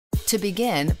To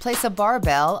begin, place a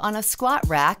barbell on a squat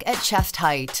rack at chest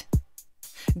height.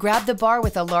 Grab the bar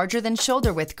with a larger than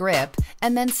shoulder width grip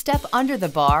and then step under the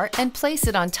bar and place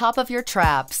it on top of your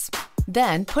traps.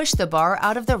 Then push the bar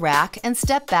out of the rack and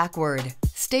step backward.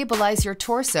 Stabilize your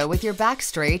torso with your back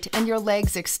straight and your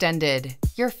legs extended.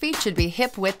 Your feet should be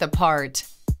hip-width apart.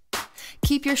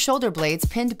 Keep your shoulder blades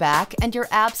pinned back and your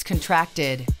abs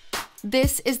contracted.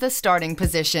 This is the starting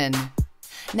position.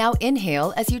 Now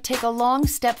inhale as you take a long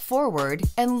step forward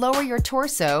and lower your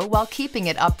torso while keeping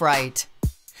it upright.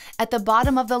 At the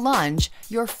bottom of the lunge,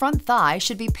 your front thigh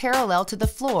should be parallel to the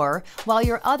floor while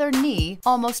your other knee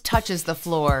almost touches the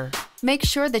floor. Make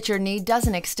sure that your knee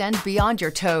doesn't extend beyond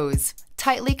your toes.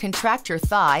 Tightly contract your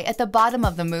thigh at the bottom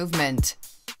of the movement.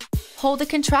 Hold the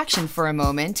contraction for a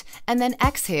moment and then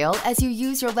exhale as you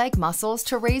use your leg muscles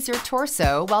to raise your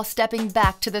torso while stepping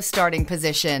back to the starting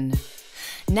position.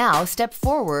 Now step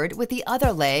forward with the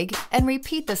other leg and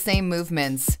repeat the same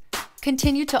movements.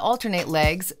 Continue to alternate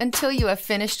legs until you have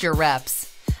finished your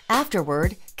reps.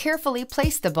 Afterward, carefully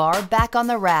place the bar back on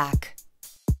the rack.